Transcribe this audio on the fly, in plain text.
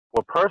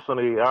Well,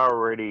 personally, I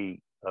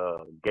already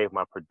gave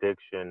my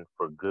prediction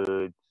for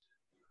goods.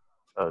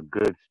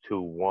 Goods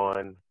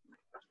 2-1.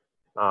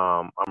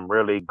 I'm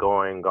really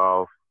going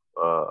off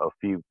a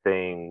few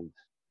things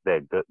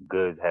that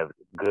goods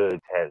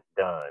has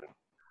done,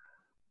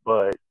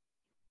 but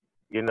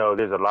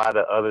there's a lot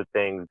of other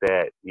things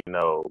that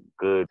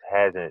goods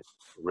hasn't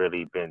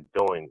really been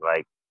doing.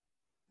 Like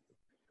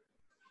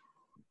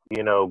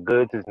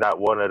goods is not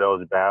one of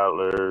those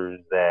battlers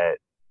that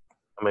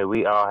I mean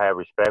we all have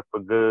respect for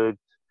goods,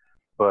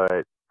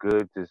 but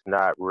goods is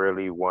not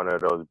really one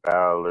of those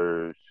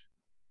battlers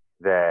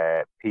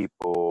that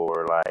people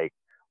are like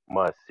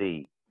must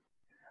see.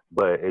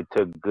 But it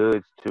took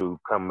goods to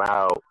come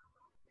out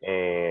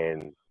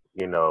and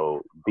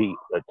beat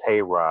a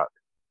Tay Rock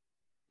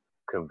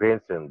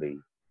convincingly.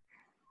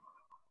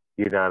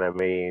 You know what I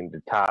mean?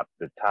 The top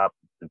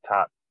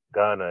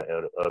gunner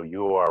of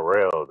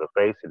URL, the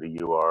face of the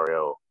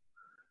URL.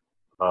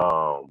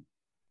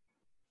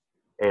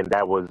 And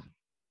that was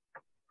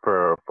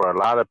for a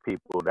lot of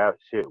people. That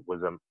shit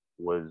was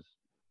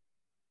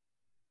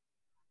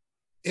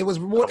It was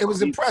more. It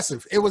was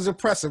impressive. It was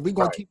impressive. We're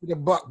gonna keep it a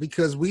buck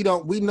because we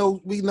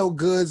know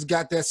Goods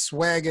got that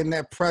swag and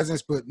that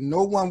presence, but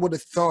no one would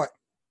have thought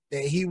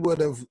that he would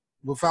have,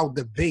 without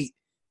debate,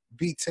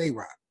 beat Tay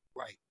Rock.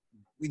 Like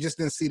we just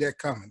didn't see that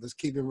coming. Let's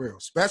keep it real,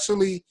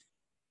 especially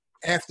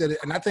after the.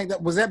 And I think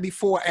that was that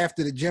before or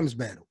after the Gyms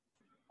battle.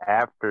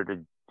 After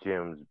the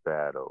Gyms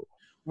battle.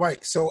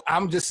 Right. So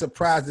I'm just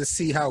surprised to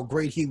see how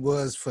great he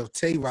was for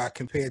Tay Rock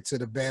compared to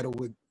the battle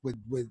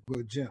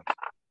with Jim.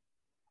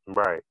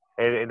 Right.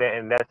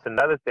 And that's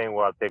another thing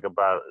what I think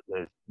about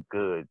is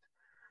goods.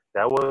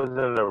 That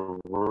wasn't a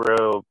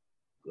real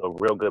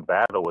good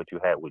battle what you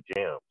had with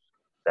Jim.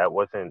 That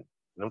wasn't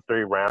them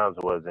 3 rounds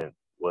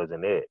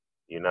wasn't it.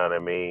 You know what I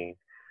mean?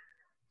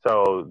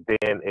 So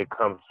then it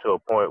comes to a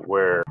point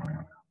where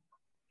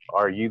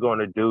are you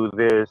gonna do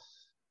this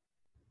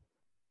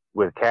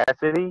with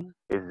Cassidy?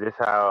 Is this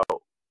how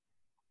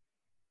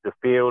the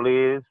feel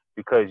is?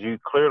 Because you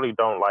clearly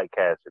don't like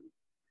Cassidy.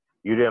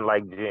 You didn't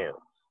like Jim.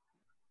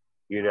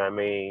 You know what I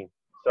mean?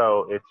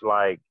 So it's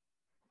like,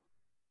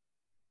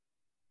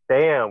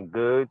 damn,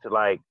 goods.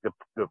 Like the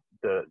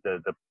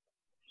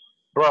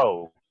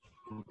bro,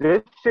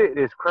 this shit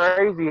is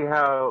crazy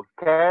how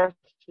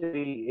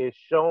Cassidy is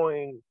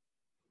showing.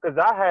 Because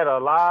I had a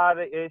lot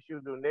of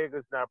issues with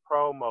niggas not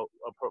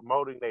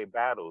promoting their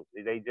battles.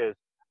 They just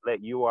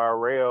let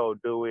URL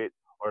do it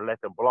or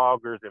let the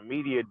bloggers and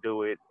media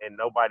do it, and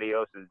nobody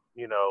else is.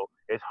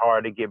 It's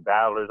hard to get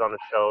battlers on the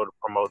show to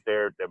promote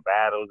their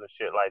battles and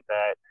shit like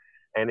that.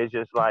 And it's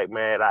just like,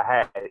 man, I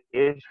had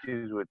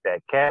issues with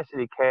that.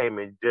 Cassidy came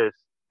and just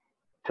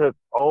took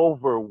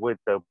over with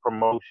the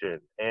promotion.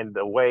 And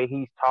the way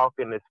he's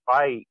talking this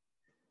fight,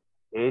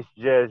 it's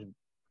just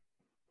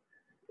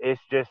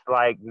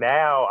like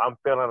now I'm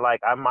feeling like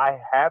I might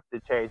have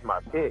to change my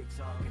pick.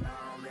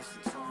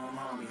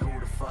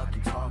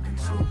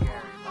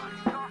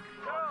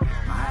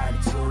 My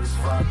attitude is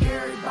fuck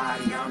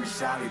everybody. I'm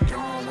just out here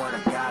doing what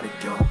I gotta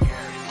do.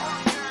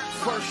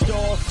 First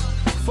off,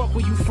 fuck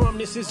where you from,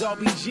 this is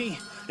RBG.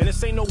 And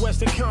this ain't no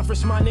Western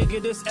Conference, my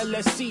nigga, this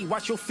LSC.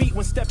 Watch your feet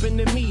when stepping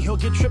to me. He'll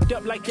get tripped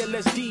up like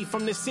LSD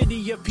from the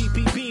city of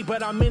PPB.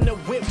 But I'm in the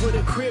whip with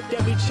a crib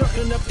that be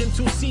chucking up them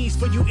 2 C's.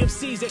 For you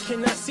MCs that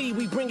cannot see,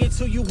 we bring it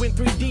to you in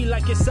 3D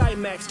like it's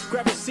IMAX.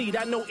 Grab a seat,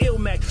 I know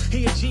Ilmac.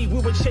 He a G, we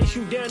would chase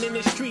you down in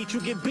the street. You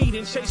get beat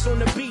and chase on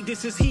the beat.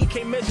 This is heat,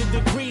 can't measure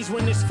degrees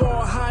when it's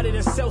far hotter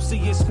than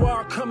Celsius.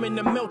 Squad coming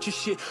to melt your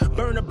shit.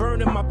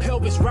 Burner, my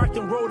pelvis, rocked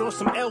and rolled on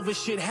some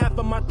Elvis shit. Half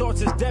of my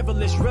thoughts is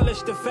devilish.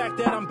 Relish the fact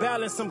that I'm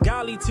balanced. I'm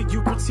golly to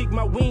you, critique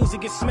my wings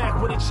and get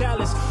smacked with a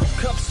chalice.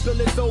 Cup spill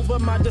it over,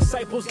 my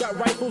disciples got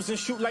rifles and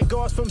shoot like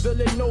guards from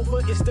Villanova.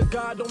 It's the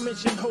God, don't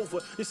mention Hova.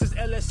 This is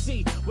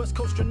LSC, West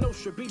Coast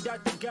Nostra, be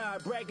Dr.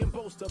 God, bragging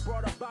boaster.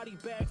 Brought a body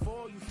bag for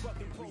all you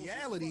fucking posters.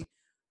 Reality,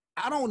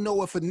 I don't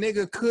know if a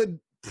nigga could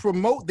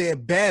promote their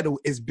battle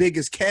as big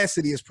as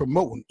Cassidy is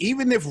promoting.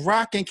 Even if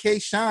Rock and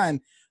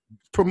K-Shine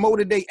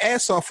promoted their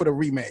ass off for the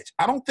rematch,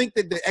 I don't think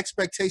that the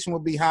expectation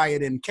would be higher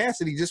than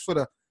Cassidy just for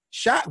the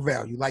shock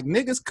value. Like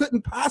niggas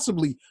couldn't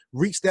possibly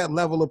reach that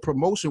level of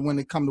promotion when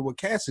it come to what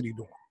Cassidy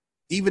doing.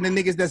 Even the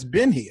niggas that's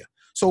been here.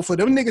 So for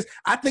them niggas,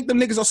 I think them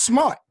niggas are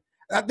smart.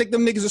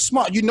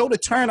 The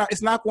turnout,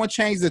 it's not going to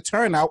change the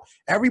turnout.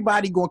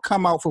 Everybody going to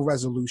come out for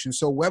resolution.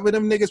 So whether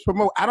them niggas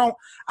promote, I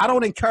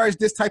don't encourage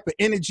this type of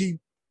energy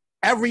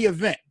every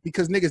event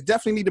because niggas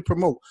definitely need to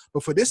promote.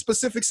 But for this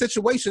specific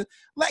situation,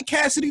 let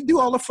Cassidy do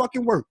all the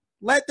fucking work.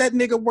 Let that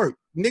nigga work.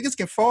 Niggas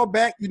can fall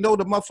back. The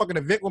motherfucking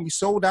event will be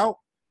sold out.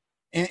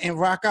 And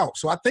rock out.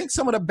 So I think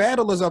some of the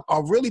battlers are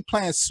really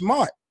playing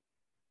smart.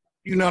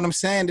 You know what I'm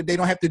saying? That they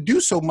don't have to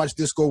do so much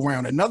this go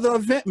round. Another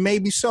event,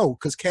 maybe so,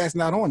 because Cass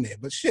not on there.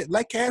 But shit,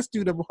 let Cass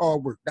do the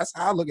hard work. That's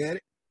how I look at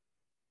it.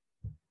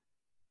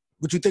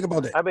 What you think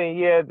about that? I mean,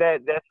 yeah,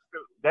 that's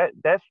true.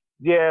 That's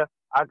yeah,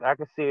 I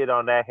can see it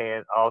on that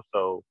hand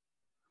also.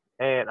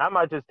 And I'm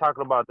not just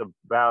talking about the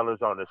battlers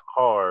on this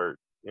card.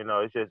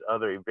 It's just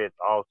other events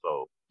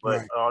also.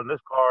 But on this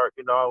card,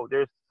 you know,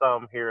 there's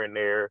some here and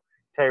there.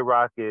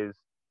 Tay-Rock is,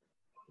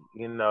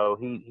 you know,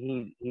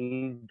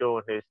 he's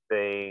doing his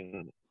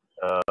thing.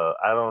 I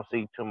don't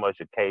see too much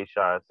of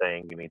K-Shine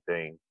saying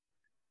anything.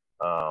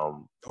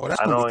 That's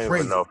I gonna don't be even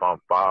crazy. know if I'm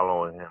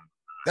following him.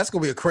 That's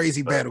gonna be a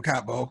crazy battle,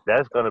 Capo.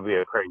 That's gonna be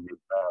a crazy battle.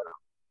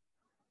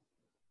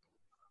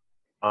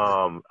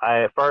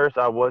 At first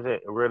I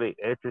wasn't really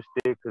interested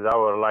because I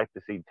would like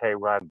to see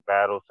Tay-Rock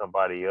battle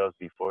somebody else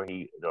before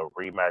he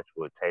rematch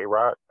with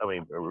Tay-Rock. I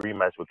mean, a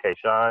rematch with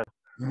K-Shine.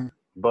 Mm-hmm.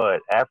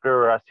 But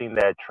after I seen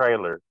that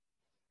trailer,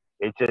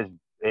 it just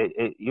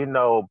you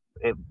know,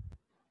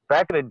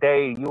 back in the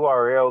day,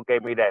 URL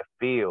gave me that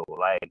feel,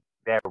 like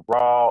that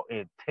raw,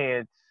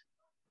 intense,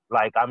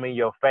 like I'm in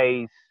your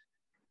face,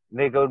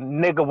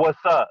 nigga,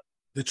 what's up?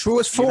 The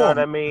truest form. You know what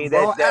I mean? The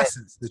raw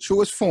essence. The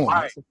truest form.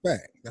 Right. That's a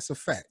fact. That's a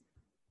fact.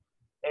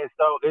 And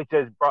so it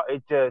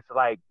just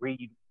like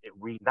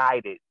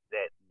reignited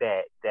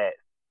that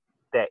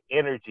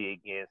energy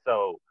again.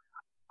 So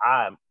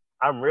I'm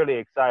really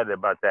excited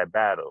about that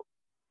battle.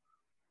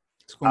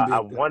 I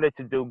wanted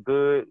to do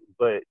good,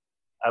 but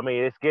I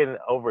mean it's getting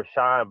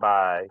overshined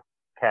by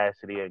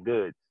Cassidy and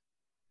GOODZ.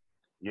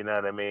 You know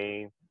what I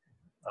mean?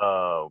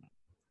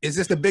 Is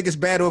this the biggest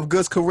battle of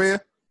GOODZ's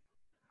career?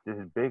 This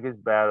is the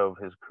biggest battle of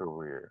his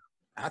career.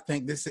 I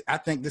think this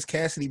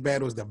Cassidy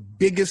battle is the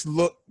biggest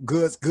look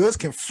GOODZ. GOODZ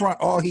can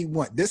front all he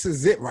wants. This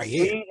is it right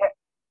here.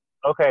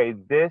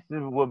 This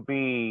would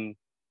be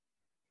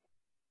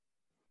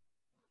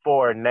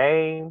for a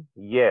name,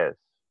 yes.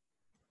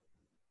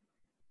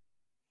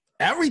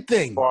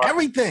 Everything.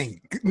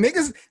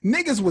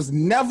 Niggas was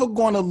never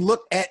gonna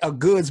look at a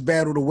GOODZ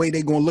battle the way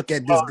they gonna look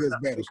at this GOODZ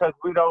battle. Because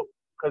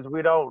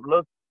we don't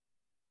look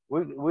at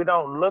what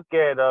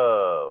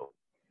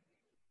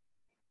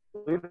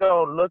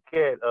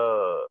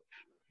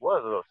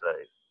was I gonna say?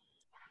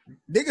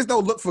 Niggas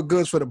don't look for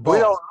GOODZ for the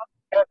ball.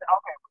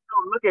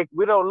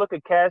 We don't look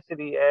at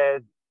Cassidy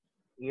as,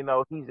 you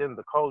know, he's in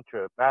the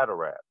culture of battle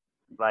rap.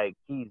 Like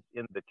he's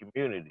in the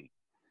community.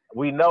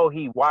 We know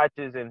he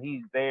watches and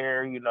he's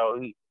there. You know,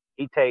 he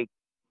takes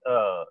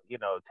you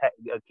know,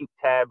 keep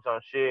tabs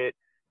on shit.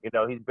 You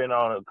know, he's been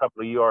on a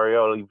couple of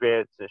URL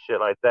events and shit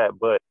like that.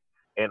 But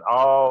in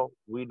all,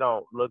 we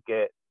don't look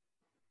at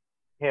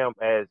him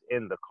as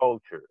in the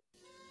culture.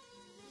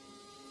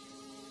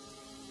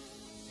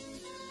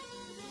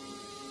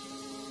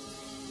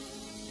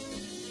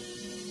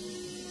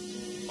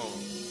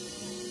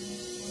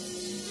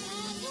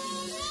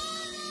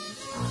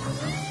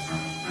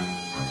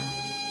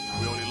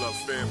 We only love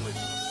family.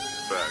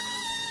 Facts.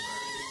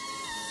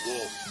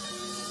 War.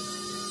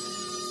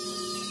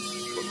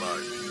 For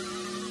life.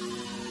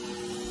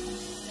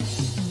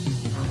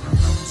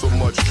 So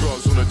much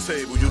drugs on the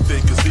table, you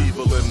think it's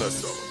evil in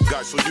us.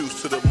 Got so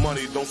used to the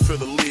money, don't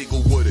feel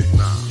illegal with it.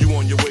 You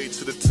on your way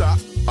to the top,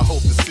 I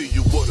hope to see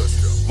you with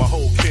us. My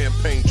whole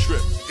campaign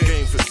trip,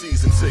 game for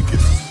season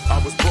tickets. I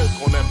was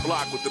broke on that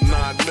block with the 9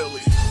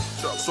 milli.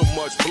 So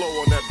much blow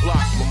on that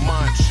block, my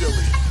mind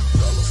chilly.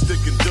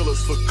 Sticking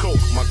dealers for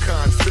coke, my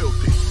kind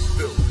filthy.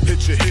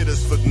 Hit your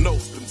hitters for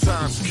notes, them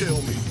times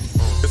kill me.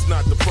 It's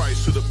not the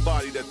price of the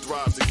body that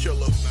drives the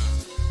killer.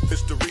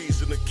 It's the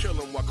reason to kill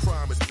him while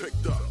crime is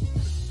picked up.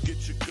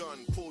 Get your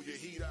gun, pull your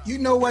heat out. You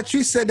know what?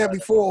 You said that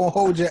before on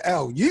Hold Your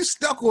L. You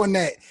stuck on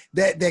that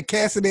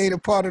Cassidy ain't a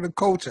part of the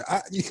culture. No,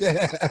 I'm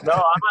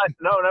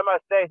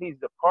not saying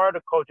he's a part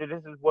of the culture.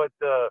 This is what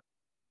the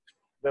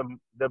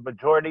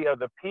majority of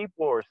the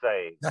people are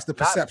saying. That's the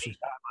perception.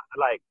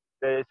 Like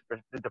the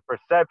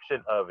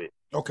perception of it.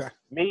 Okay.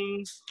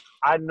 Me,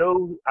 I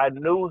knew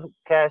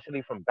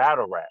Cassidy from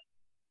battle rap.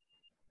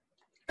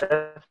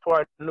 That's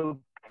where I knew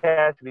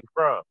Cassidy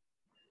from.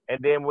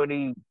 And then when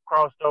he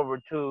crossed over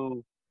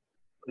to,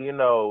 you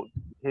know,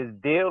 his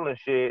deal and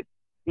shit,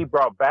 he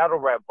brought battle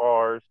rap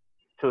bars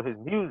to his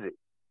music.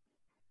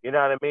 You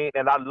know what I mean?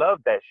 And I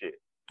love that shit.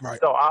 Right.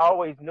 So I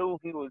always knew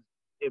he was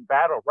in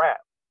battle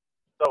rap.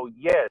 So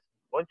yes,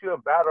 once you're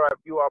in battle rap,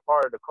 you are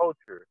part of the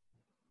culture.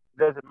 It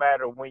doesn't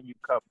matter when you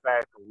come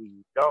back or when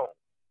you don't.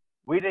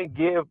 We didn't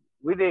give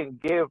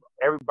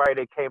everybody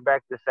that came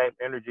back the same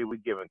energy we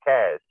giving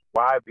Cass.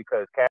 Why?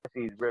 Because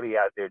Cassie's really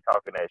out there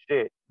talking that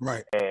shit,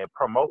 right, and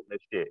promoting the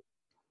shit.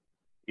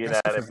 You know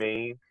what I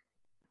mean?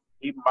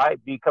 He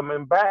might be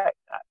coming back.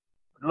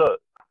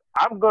 Look,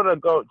 I'm gonna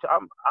go. I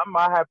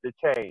might have to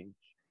change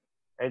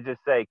and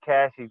just say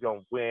Cassie's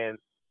gonna win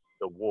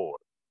the war.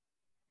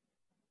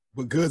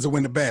 But GOODZ will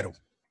win the battle.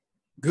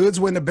 GOODZ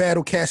win the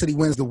battle. Cassidy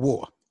wins the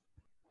war.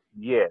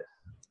 Yes,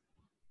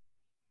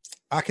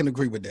 I can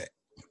agree with that.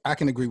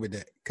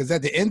 Because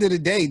at the end of the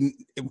day,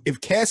 if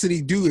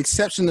Cassidy do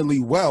exceptionally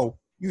well,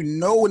 you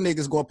know a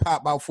nigga's gonna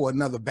pop out for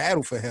another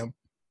battle for him.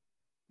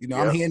 You know,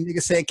 yep. I'm hearing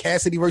niggas saying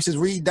Cassidy versus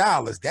Reed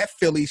Dollars. That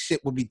Philly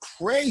shit would be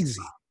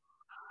crazy.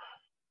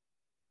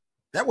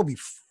 That would be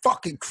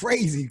fucking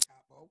crazy.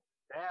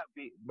 That'd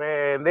be,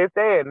 man, if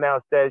they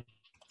announce that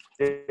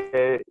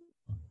shit,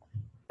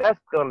 that's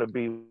gonna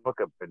be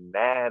fucking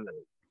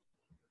bananas.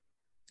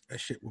 That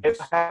shit would be... It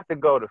have to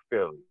go to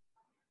Philly.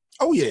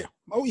 Oh yeah.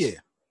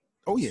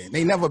 Oh yeah,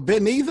 they never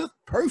been either.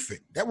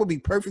 Perfect. That would be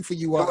perfect for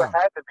you. It would have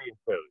to be in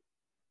Philly.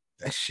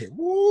 That shit.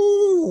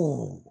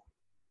 Woo.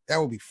 That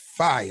would be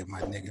fire,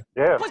 my nigga.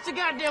 Yeah. Push the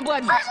goddamn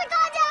button. Push the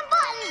goddamn